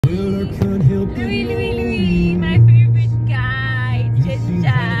Louis, my favorite guy,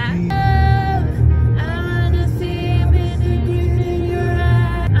 Ginger.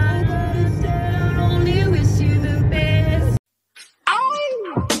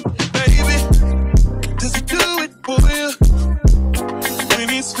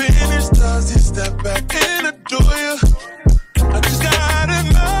 Step back and adore you. I just gotta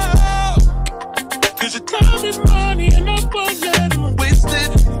know, 'cause your time is money and I won't let it waste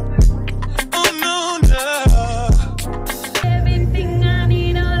it. Oh no, no. Everything I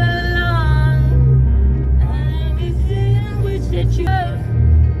need all along. Everything I wish that you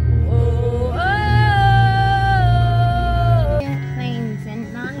airplanes and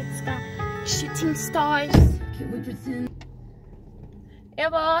night sky, shooting stars.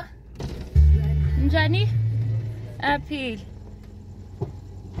 Eva. Njani? Appeal.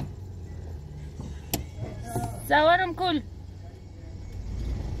 Sawaram cool.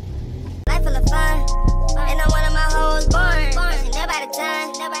 Life full of fun. And I'm one of my hoes born. Never out of time.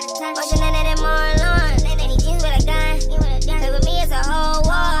 Motion in it and more alone. Any jeans with a gun. Cause with me it's a whole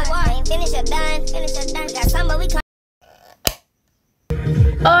war. Ain't finished or done. We got some but we can't.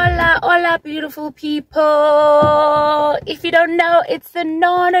 Hola, hola, beautiful people. If you don't know, it's the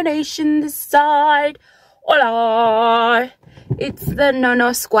Nono Nation this side. Hola. It's the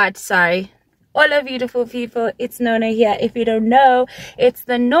Nono Squad, sorry. Hola, beautiful people. It's Nono here. If you don't know, it's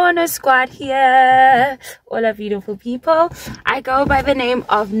the Nono Squad here. Hola, beautiful people. I go by the name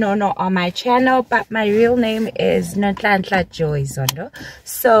of Nono on my channel, but my real name is Ntlantla Joy Zondo.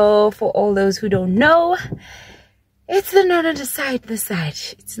 So, for all those who don't know, it's the Nono side, It's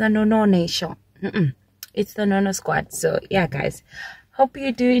the Nono Nation. It's the Nono Squad. So, yeah, guys. Hope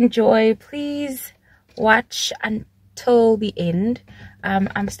you do enjoy. Please watch until the end.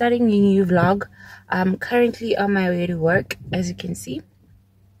 I'm starting a new vlog. I'm currently on my way to work, as you can see.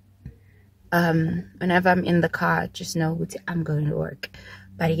 Whenever I'm in the car, just know I'm going to work.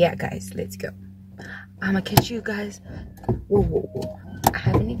 But, yeah, guys, let's go. I'm gonna catch you guys. Whoa. I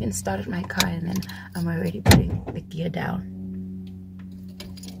haven't even started my car and then I'm already putting the gear down.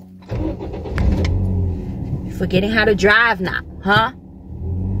 You're forgetting how to drive now, huh?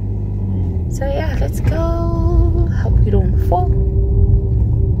 So yeah, let's go. Hope you don't fall.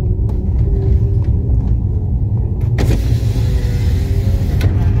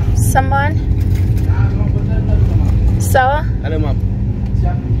 Someone? Sawa? Hello, ma'am.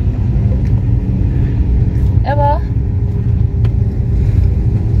 Eva?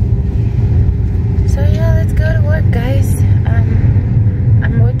 So yeah, let's go to work, guys.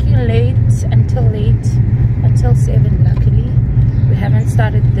 I'm working until 7 luckily. We haven't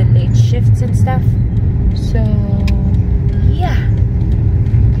started the late shifts and stuff. So yeah.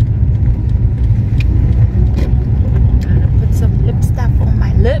 Gotta put some lip stuff on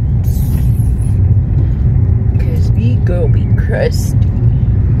my lips. Cause we girl be crusty.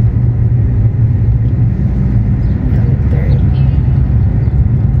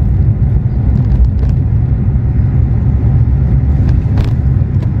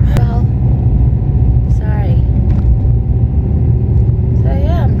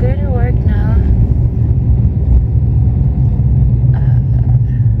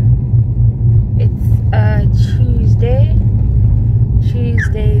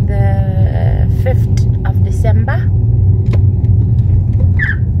 Tuesday the 5th of December.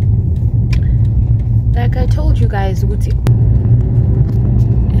 Like I told you guys, I'm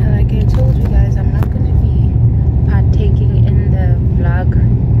not going to be partaking in the vlog.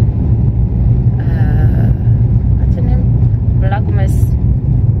 What's the name? Vlogmas.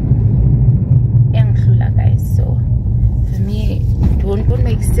 Guys. So for me, it won't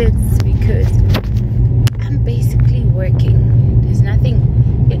make sense because I'm basically working. There's nothing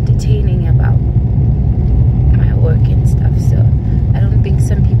entertaining about my work and stuff, so I don't think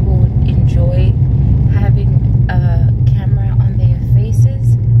some people would enjoy having a camera on their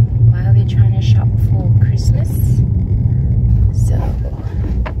faces while they're trying to shop for Christmas. So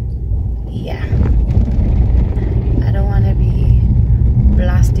yeah, I don't want to be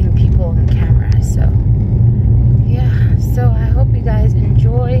blasting people on camera. So yeah, so I hope you guys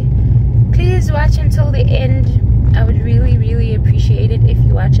enjoy. Please watch until the end. I would really appreciate it if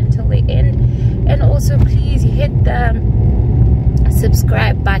you watch until the end. And also please hit the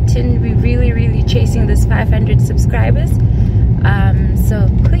subscribe button. We're really chasing this 500 subscribers. So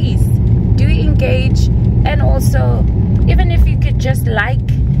please do engage. And also, even if you could just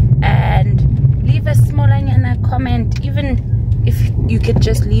like and leave a small comment, even if you could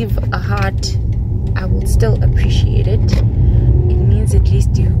just leave a heart, I will still appreciate it. It means at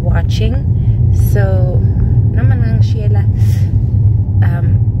least you're watching. So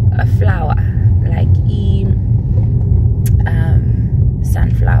a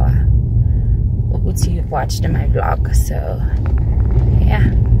watched my vlog, so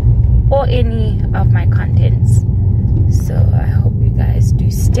yeah, or any of my contents. So I hope you guys do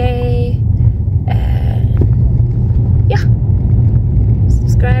stay, and yeah,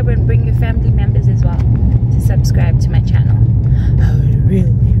 subscribe and bring your family members as well to subscribe to my channel. I would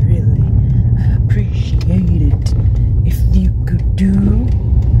really appreciate it if you could do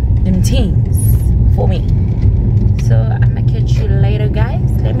them things for me. So I'm gonna catch you later, guys.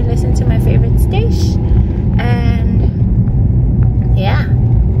 Let me listen to my favorite station, and yeah.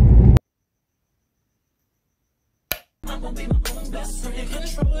 I'm gonna be my own best friend,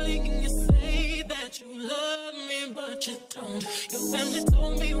 controlling, and you say that you love me, but you don't. Your family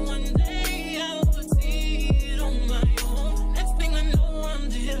told me one day I would see it on my own. Next thing I know, I'm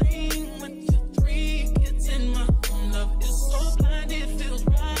dealing with your 3 kids in my own. Love is so blind, it feels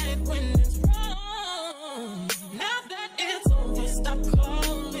right when it's wrong. Now that it's over, stop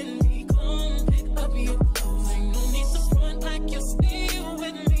calling me, come pick up your clothes. Ain't no need to front like you're still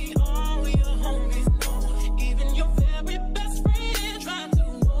with me. All your homies know, even your very best friend tried to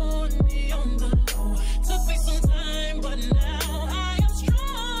warn me on the low. Took me some time, but now I am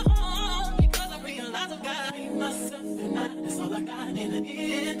strong, because I realize I've got myself, and that's all I got in the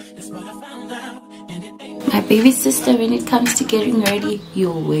end. That's what I found out, and it ain't My baby sister, when it comes to getting ready,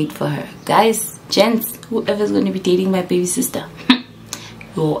 you'll wait for her. Guys, gents, whoever's going to be dating my baby sister,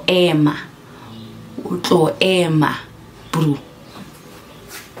 your Emma, bro.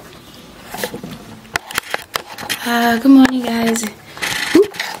 Good morning, guys. Ooh,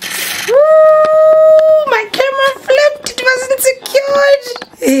 my camera flipped. It wasn't secured.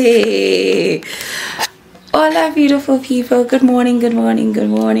 Hey. Hola, beautiful people. Good morning, good morning, good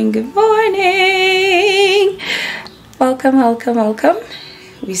morning, good morning. Welcome, welcome, welcome.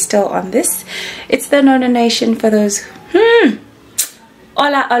 We're still on this. It's the Nono Nation for those.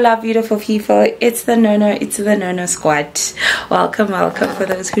 Hola, hola, beautiful people. It's the Nono Squad. Welcome, welcome. For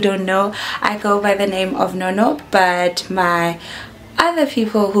those who don't know, I go by the name of Nono, but my other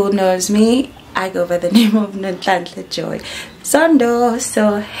people who knows me, I go by the name of Nhlanhla Joy Zondo.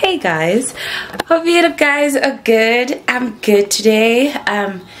 So hey guys, hope you guys are good. I'm good today.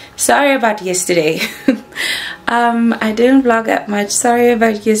 Sorry about yesterday. I didn't vlog that much. Sorry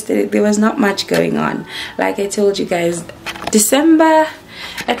about yesterday. There was not much going on. Like I told you guys, December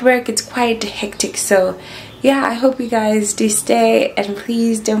at work, it's quite hectic. So yeah, I hope you guys do stay, and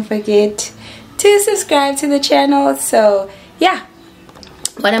please don't forget to subscribe to the channel. So yeah,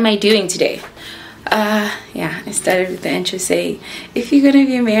 what am I doing today? Yeah, I started with the intro saying, if you're gonna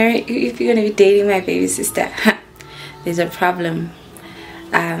be married, if you're gonna be dating my baby sister, there's a problem.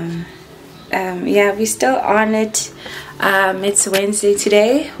 Yeah, we're still on it. It's Wednesday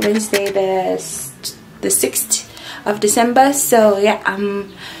today, Wednesday the 6th of December. So yeah,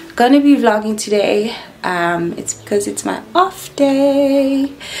 I'm gonna be vlogging today. It's because it's my off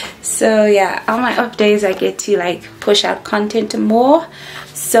day. So yeah, on my off days I get to like push out content more,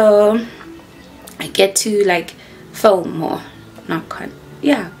 so I get to like film more.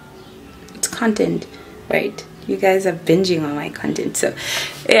 Yeah, it's content, right? You guys are binging on my content. So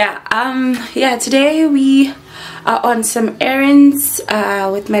yeah, yeah, today we are on some errands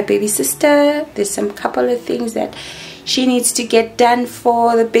with my baby sister. There's some couple of things that she needs to get done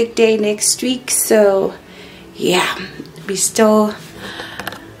for the big day next week. So yeah, we still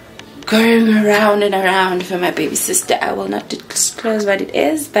going around and around for my baby sister. I will not disclose what it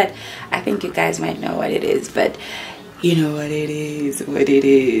is, but I think you guys might know what it is. But you know what it is,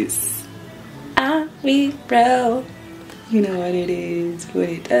 we bro, you know what it is,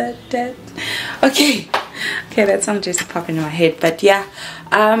 okay, that song just popped into my head. But yeah,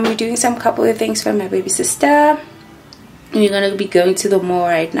 we're doing some couple of things for my baby sister. We're gonna be going to the mall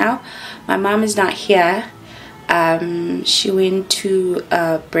right now. My mom is not here. She went to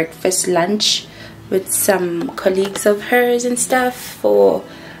a breakfast lunch with some colleagues of hers and stuff for,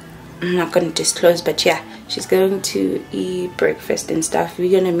 I'm not going to disclose, but yeah, she's going to eat breakfast and stuff.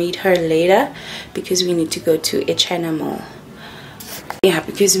 We're going to meet her later because we need to go to a China mall. Yeah,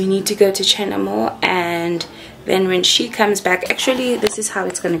 because we need to go to China mall, and then when she comes back, actually this is how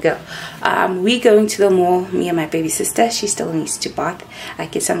it's gonna go. We going to the mall, me and my baby sister. She still needs to bath. I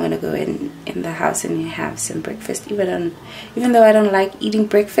guess I'm gonna go in the house and have some breakfast, even though I don't like eating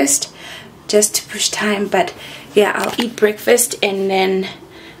breakfast, just to push time. But yeah, I'll eat breakfast, and then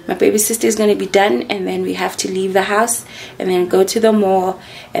my baby sister is gonna be done, and then we have to leave the house and then go to the mall.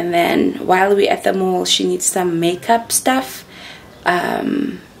 And then while we're at the mall, she needs some makeup stuff.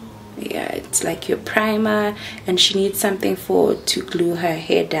 Yeah, it's like your primer, and she needs something to glue her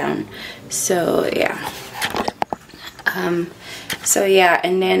hair down. So yeah, So yeah,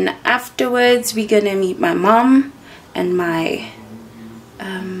 and then afterwards we're gonna meet my mom and my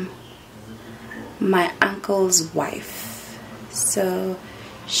my uncle's wife. So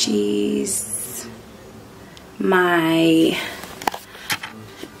she's my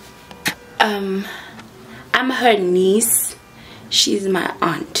I'm her niece. She's my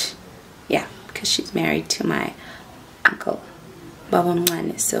aunt. Yeah, because she's married to my uncle Baba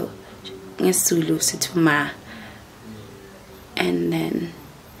Mwane. So ngesulu sithi ma, and then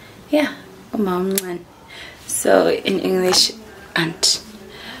yeah, Mama Mwane. So in English, aunt.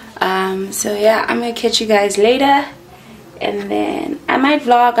 So yeah, I'm gonna catch you guys later, and then I might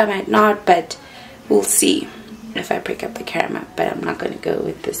vlog, I might not, but we'll see if I pick up the camera. But I'm not gonna go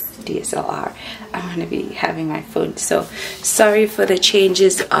with this DSLR. I'm gonna be having my phone. So sorry for the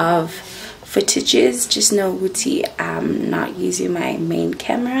changes of footages. Just know Wuti, I'm not using my main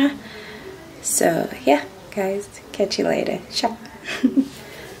camera. So yeah, guys, catch you later. Ciao.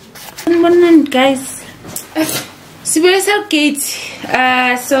 Guys,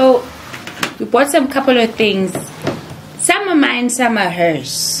 so we bought some couple of things. Some are mine, some are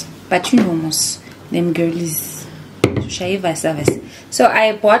hers, but you know most them girlies. So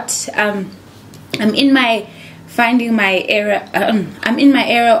I bought I'm in my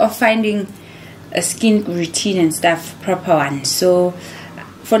era of finding a skin routine and stuff, proper one. So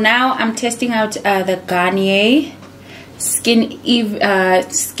for now I'm testing out the Garnier skin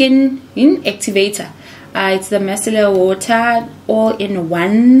activator. It's the micellar water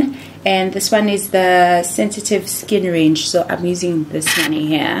all-in-one, and this one is the sensitive skin range. So I'm using this one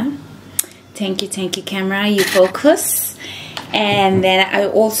here. Thank you camera, you focus. And then I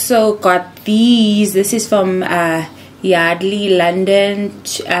also got these. This is from Yardley London,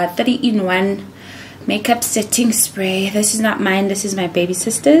 3-in-1 makeup setting spray. This is not mine, this is my baby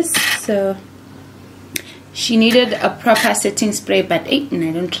sister's. So she needed a proper setting spray, but and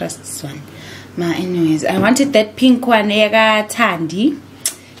I don't trust this one. Anyways, I wanted that pink one, Tandy.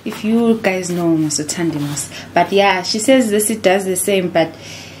 If you guys know Moso Tandy Mos. But yeah, she says this, it does the same, but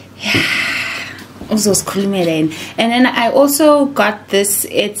yeah, also and then I also got this.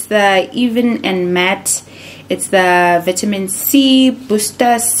 It's the Even and Matte. It's the vitamin C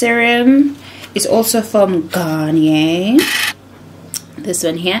booster serum. It's also from Garnier, this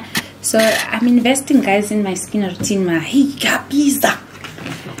one here. So I'm investing, guys, in my skin routine.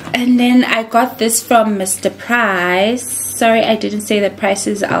 And then I got this from Mr. Price. Sorry, I didn't say the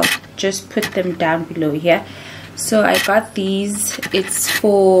prices. I'll just put them down below here. So I got these. It's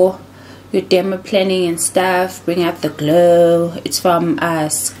for your demo planning and stuff. Bring out the glow. It's from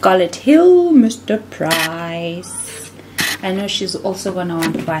Scarlet Hill, Mr. Price. I know she's also gonna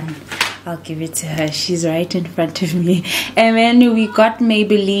want one. I'll give it to her. She's right in front of me. And then we got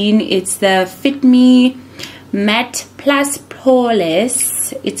Maybelline. It's the Fit Me Matte Plus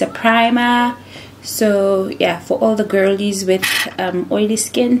Poreless. It's a primer. So yeah, for all the girlies with oily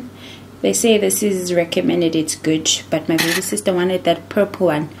skin, they say this is recommended. It's good, but my baby sister wanted that purple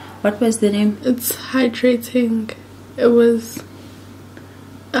one. What was the name? It's hydrating. It was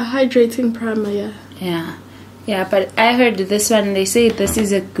a hydrating primer. Yeah, but I heard this one, they say this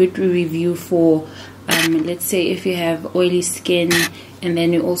is a good review for let's say if you have oily skin and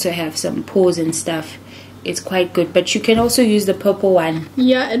then you also have some pores and stuff. It's quite good, but you can also use the purple one.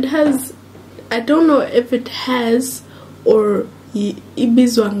 Yeah, it has, I don't know if it has or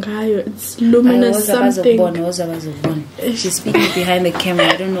ibizwangayo. It's luminous something. She's speaking behind the camera,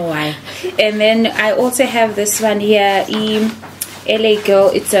 I don't know why. And then I also have this one here, LA Girl.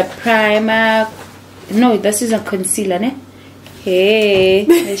 It's a primer. No, this is a concealer, ne? Hey,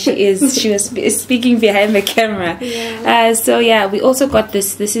 there she is. She was speaking behind the camera. Yeah. So yeah, we also got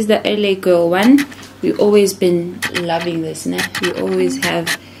this. This is the LA Girl one. We've always been loving this, ne? We always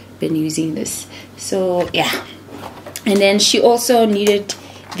have been using this. So yeah. And then she also needed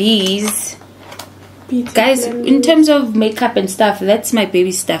these. Guys, in terms of makeup and stuff, that's my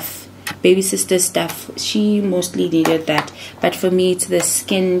baby stuff. Baby sister stuff. She mostly needed that. But for me, it's the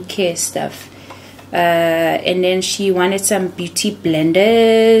skincare stuff. And then she wanted some beauty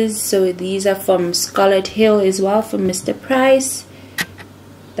blenders. So these are from Scarlet Hill as well, from Mr. Price.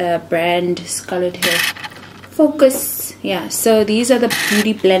 The brand Scarlet Hill. Focus. Yeah, so these are the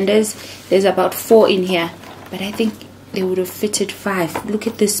beauty blenders. There's about 4 in here, but I think they would have fitted 5. Look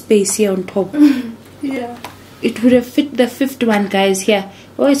at this space here on top. Yeah, it would have fit the 5th one, guys. Here,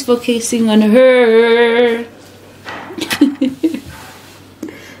 always focusing on her.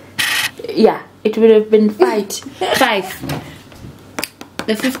 Yeah, it would have been 5.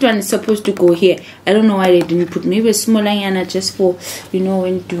 The 5th one is supposed to go here. I don't know why they didn't put maybe a smaller yana just for, you know,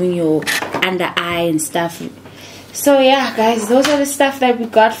 when doing your under eye and stuff. So yeah, guys, those are the stuff that we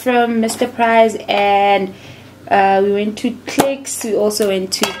got from Mr. Price, and we went to Clicks. We also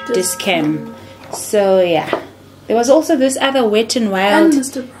went to Discam. So yeah, there was also this other Wet n Wild. And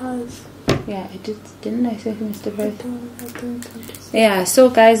Mr. Price. Yeah, didn't I say Mr. Price? I don't Yeah. So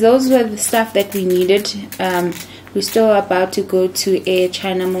guys, those were the stuff that we needed. We're still about to go to Air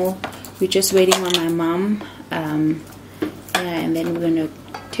China Mall. We're just waiting on my mom. And then we're gonna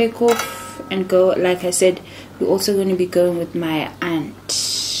take off and go. Like I said, we're also going to be going with my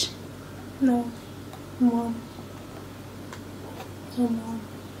aunt. No, mom. No, mom.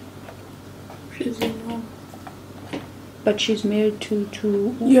 She's your mom. But she's married to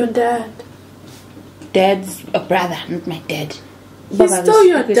your dad. Dad's a brother, not my dad. He's still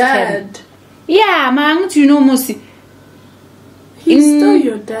your dad. Yeah, man, you know, most. He's still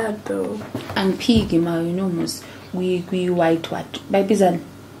your dad, though. And pig, you know, most. We white what? By Bizan.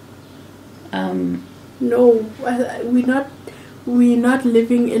 No, we're not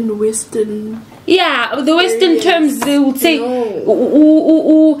living in Western. Yeah, the Western terms they would say.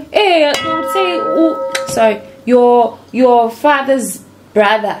 No. They would say. Sorry, your father's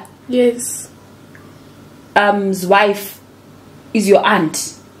brother. Yes. His wife is your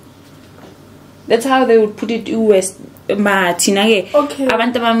aunt. That's how they would put it in West. Okay.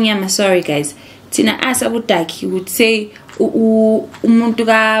 Sorry guys. Tina as abudaki would say umuntu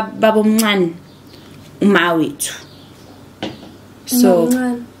ka baba mncane uma wethu. So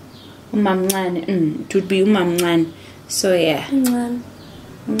uma mncane it would be uma mncane. So yeah.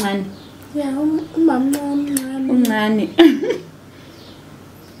 Mncane. Yeah, uma mncane.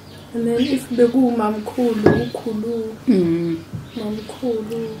 And then if beku mamkhulu ukhulu.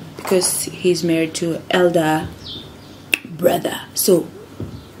 Mamkhulu. Because he's married to elder brother. So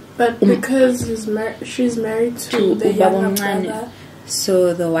but because she's married to the younger brother,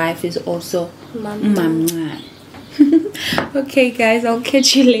 so the wife is also Mamma. Okay guys, I'll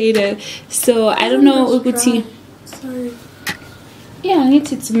catch you later. So I don't know Uguti. Sorry. Yeah,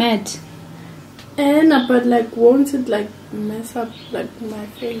 it's mad. And but like won't it like mess up like my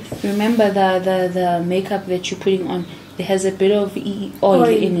face? Remember the makeup that you're putting on, it has a bit of oil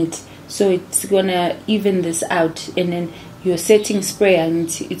in it. So it's gonna even this out, and then your setting spray and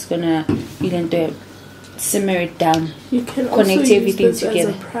it's gonna simmer it down. You can connect also everything use this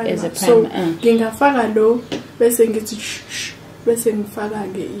together as a primer.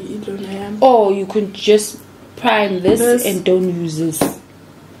 Or you could just prime this and don't use this.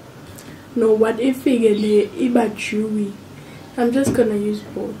 No, what if iba chewy? I'm just gonna use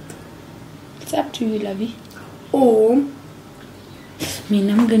both. It's up to you, lovey. Or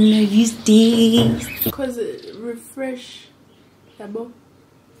I'm gonna use this because it refresh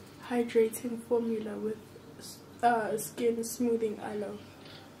hydrating formula with skin smoothing aloe.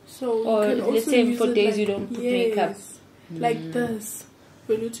 So or you can let's also say use for it days like, you don't put makeup like this,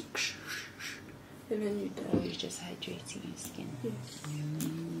 when you and then you done. or you're just hydrating your skin. Yes.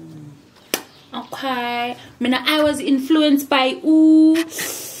 Okay, I was influenced by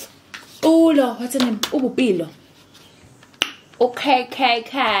what's her name? Ubupilo. Okay.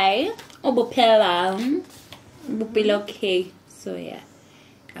 Ubupilo. Okay. So yeah,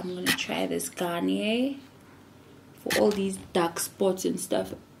 I'm gonna try this Garnier for all these dark spots and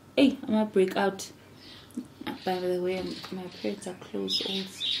stuff. Hey, I'm gonna break out. By the way, my periods are close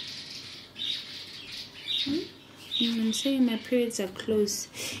also. I'm saying my periods are close.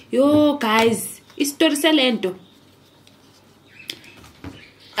 Yo guys, it's Torsalento.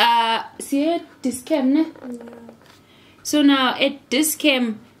 See at Discam, ne? So now at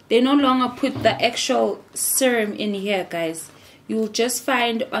Discam, they no longer put the actual serum in here, guys. You'll just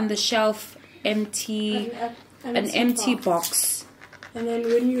find on the shelf an empty box. And then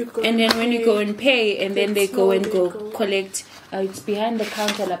when you go and pay, and then they go collect. It's behind the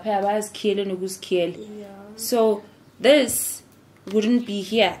counter. Yeah. So this wouldn't be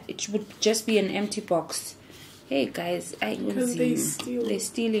here. It would just be an empty box. Hey guys, they're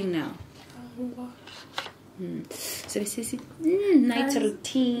stealing now. So this is night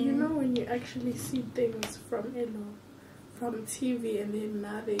routine. You know when you actually see things from TV, and then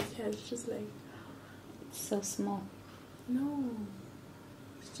now they catch just like so small. No,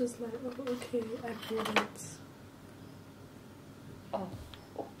 it's just like, oh, okay, I get it. Oh,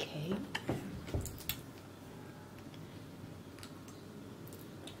 okay.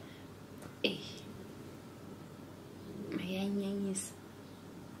 Hey, my is.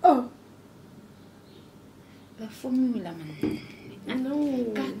 Oh. The formula, man. No.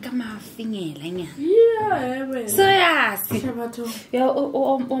 Yeah, so yes. Yeah,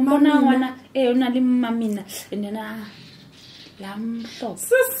 una limamina and then lamb top.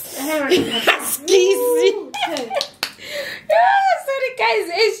 Sorry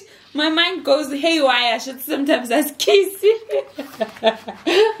guys, my mind goes haywire. I should sometimes ask Casey.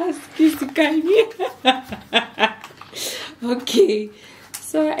 Ask Casey, okay,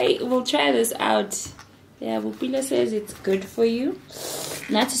 so I will try this out. Yeah, Bupila says it's good for you.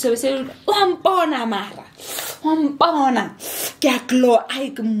 Not so say Wampona Mara. Wampona. Yaklo I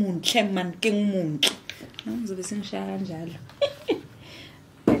moon chairman king moon.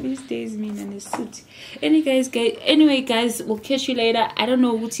 These days mean in a suit. Anyway guys, we'll catch you later. I don't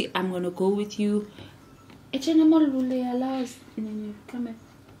know what I'm gonna go with you. It's an allows and then you come in.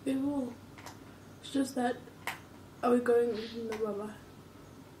 It will. It's just that, are we going in the Baba?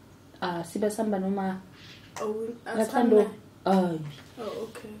 Siba Samba Noma. Oh, Oh,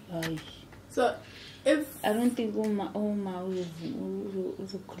 okay. Ay. So, if... I don't think Oma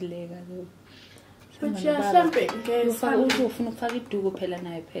was a colleague. But yeah, something.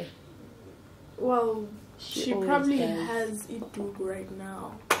 Well, she probably has Idug right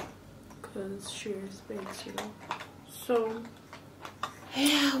now. Because she respects, you know. So...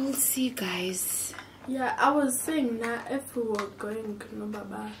 Yeah, we'll see, guys. Yeah, I was saying that if we were going to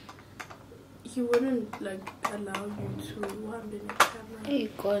Baba, he wouldn't like allow you to have in a camera. Hey,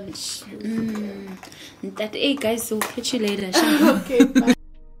 gosh. That, hey, guys, so catch you later. Okay, bye.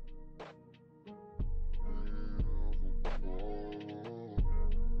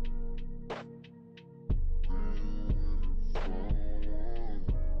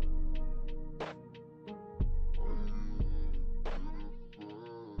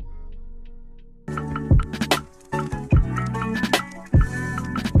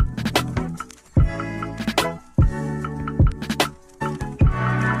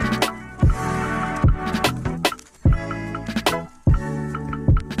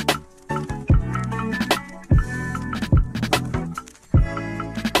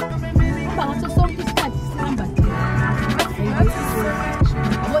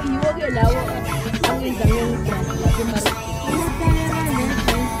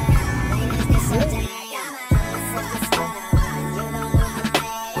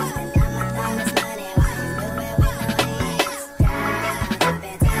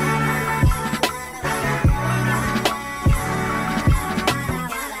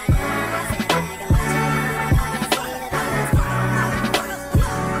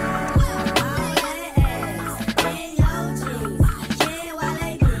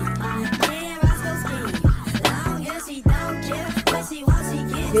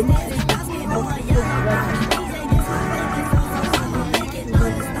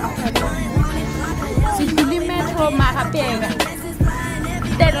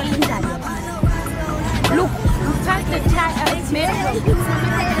 Look, touch the child. It's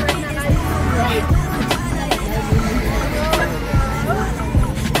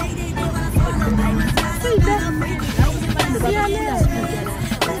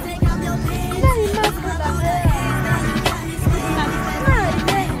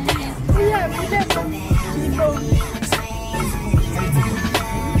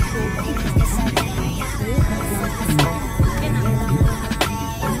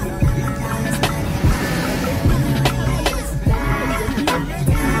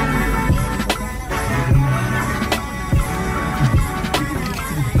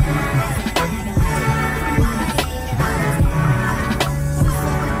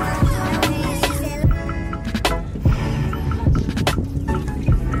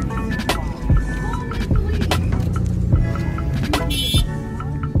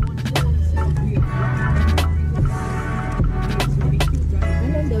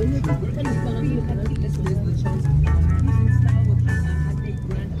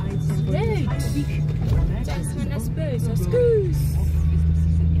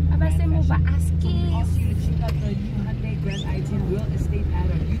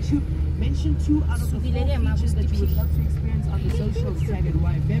Mention 2 out of the 4 features that you would love to experience on the social tag at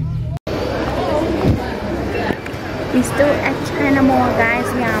YFM. We're still at China Mall, guys.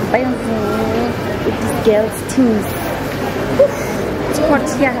 We are buying food with these girls' teams. It's hot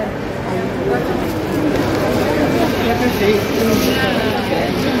here.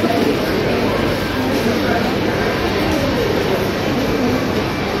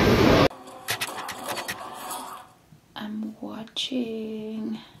 I'm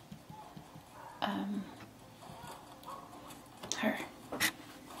watching her.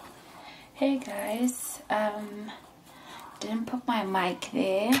 Hey guys, didn't put my mic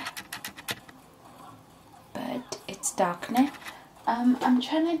there, but it's dark now. I'm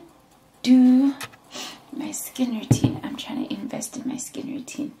trying to do my skin routine. I'm trying to invest in my skin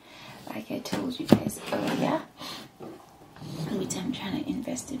routine, like I told you guys earlier. Which I'm trying to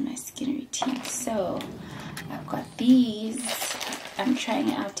invest in my skin routine. So I've got these. I'm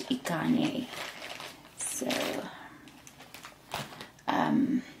trying out Igane. So,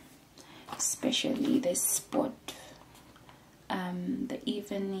 especially this spot, the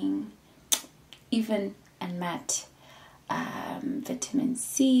even and matte vitamin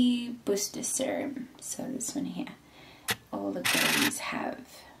C booster serum. So this one here, all the girlies have.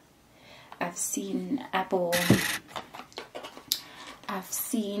 I've seen Apple. I've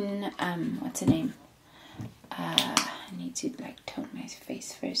seen what's her name? I need to like tone my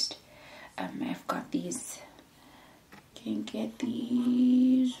face first. I've got these. Can get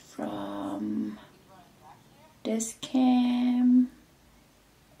these from Discam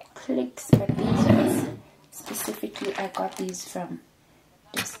Clicks, but these are specifically, I got these from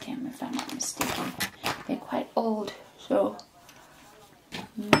Discam if I'm not mistaken. They're quite old, so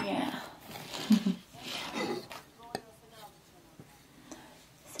yeah.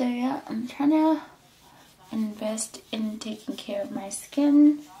 So yeah, I'm trying to invest in taking care of my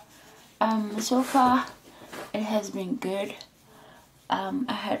skin. So far it has been good.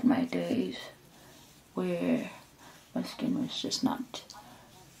 I had my days where my skin was just not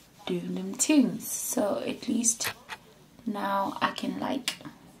doing them things, so at least now I can like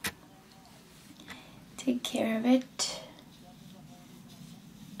take care of it.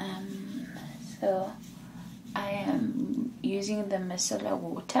 So I am using the micellar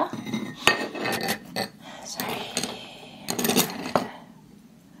water. Sorry.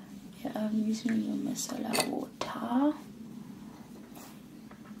 Yeah, I'm using the micellar water.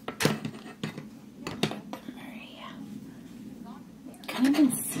 Can't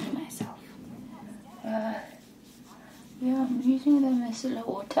even see myself. Yeah, I'm using the micellar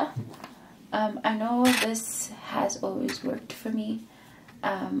water. I know this has always worked for me,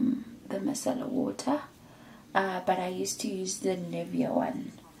 the micellar water, but I used to use the Nivea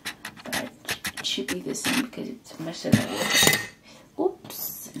one, but it should be the same because it's micellar water.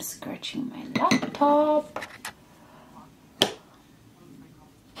 Oops, I'm scratching my laptop.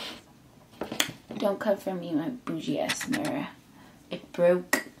 Don't come for me, my bougie ass mirror. It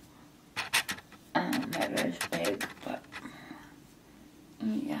broke. That was big, but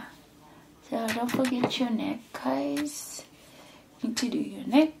yeah. So don't forget your neck, guys. You need to do your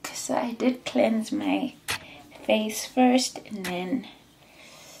neck. So I did cleanse my face first, and then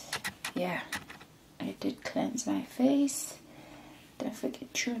yeah, I did cleanse my face. Don't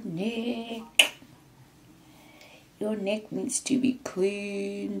forget your neck. Your neck needs to be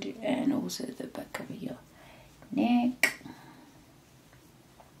cleaned, and also the back of your neck.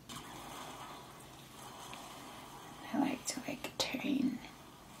 I like to turn.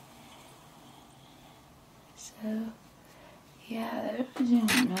 So yeah, that was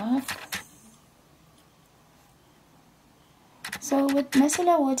enough. So with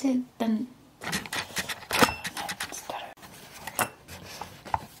micellar water, then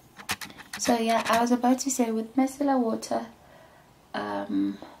so yeah, I was about to say with micellar water,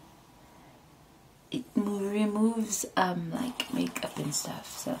 it removes like makeup and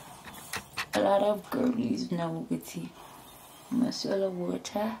stuff. So a lot of girlies know with the micellar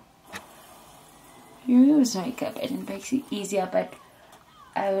water removes makeup and it makes it easier, but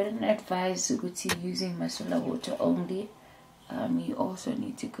I wouldn't advise with using micellar water only. You also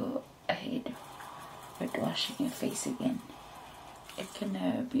need to go ahead with washing your face again. It can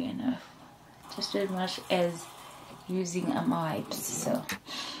never be enough, just as much as using wipes. So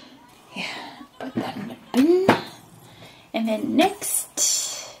yeah, put that in the bin. And then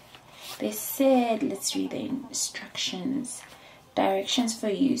next, they said, let's read the instructions. Directions for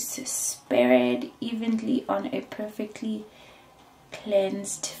use: spread evenly on a perfectly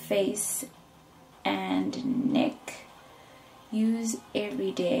cleansed face and neck. Use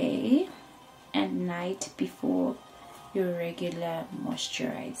every day and night before your regular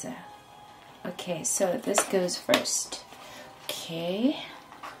moisturizer. Okay, so this goes first. Okay,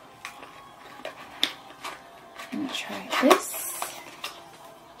 let me try this,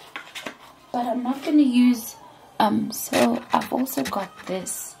 but I'm not going to use so I've also got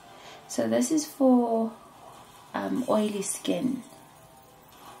this. So this is for oily skin.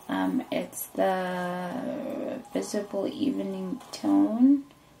 It's the Visible Evening Tone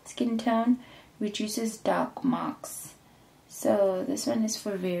Skin Tone, reduces dark marks. So this one is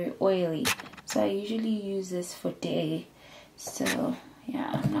for very oily, so I usually use this for day. So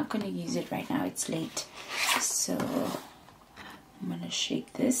yeah, I'm not going to use it right now, it's late. So I'm going to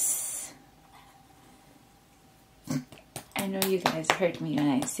shake this. I know you guys heard me when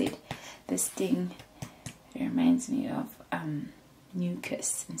I said this thing reminds me of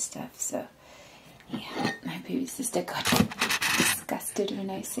mucus and stuff. So yeah, my baby sister got disgusted when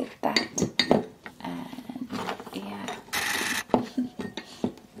I said that, and yeah.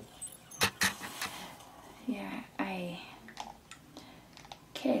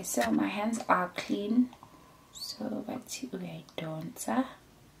 Okay, so my hands are clean. So that's udayidonsa,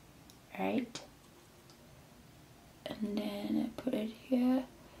 right? And then I put it here.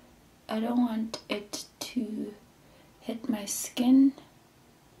 I don't want it to hit my skin.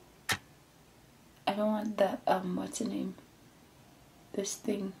 I don't want the what's the name? This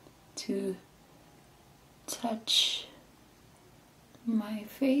thing to touch my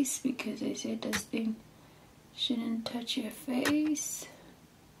face, because they said this thing shouldn't touch your face,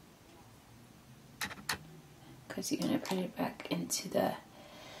 because you're gonna put it back into the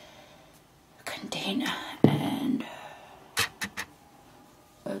container and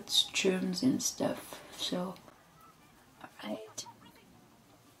it's germs and stuff. So alright,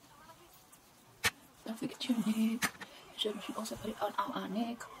 don't forget your neck. So we should also put it on our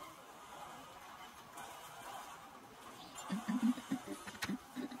neck.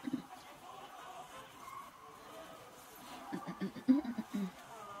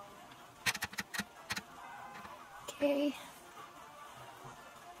 Okay,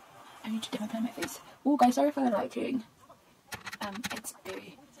 I need to demo my face. Oh guys, sorry for the lighting. It's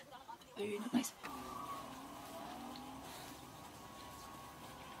very not nice.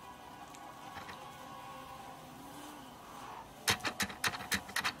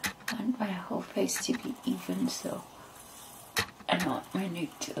 I want my whole face to be even, so I don't want my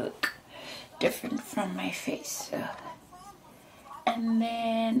neck to look different from my face. So. And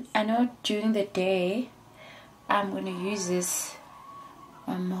then I know during the day I'm going to use this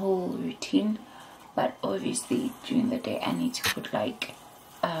whole routine, but obviously during the day I need to put like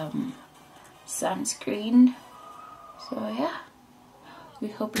sunscreen. So yeah, we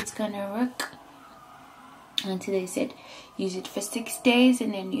hope it's gonna work. And today said use it for 6 days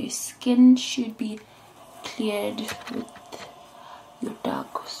and then your skin should be cleared with your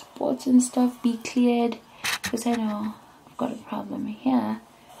dark spots and stuff, be cleared, because I know I've got a problem here.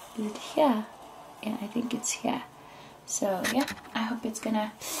 Is it here? Yeah, I think it's here. So yeah, I hope it's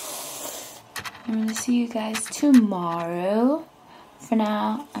gonna. I'm gonna see you guys tomorrow. For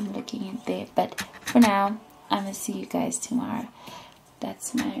now, I'm looking at there, but for now, I'm gonna see you guys tomorrow.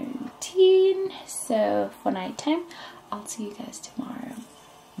 That's my routine. So for nighttime, I'll see you guys tomorrow.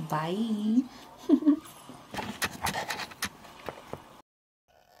 Bye.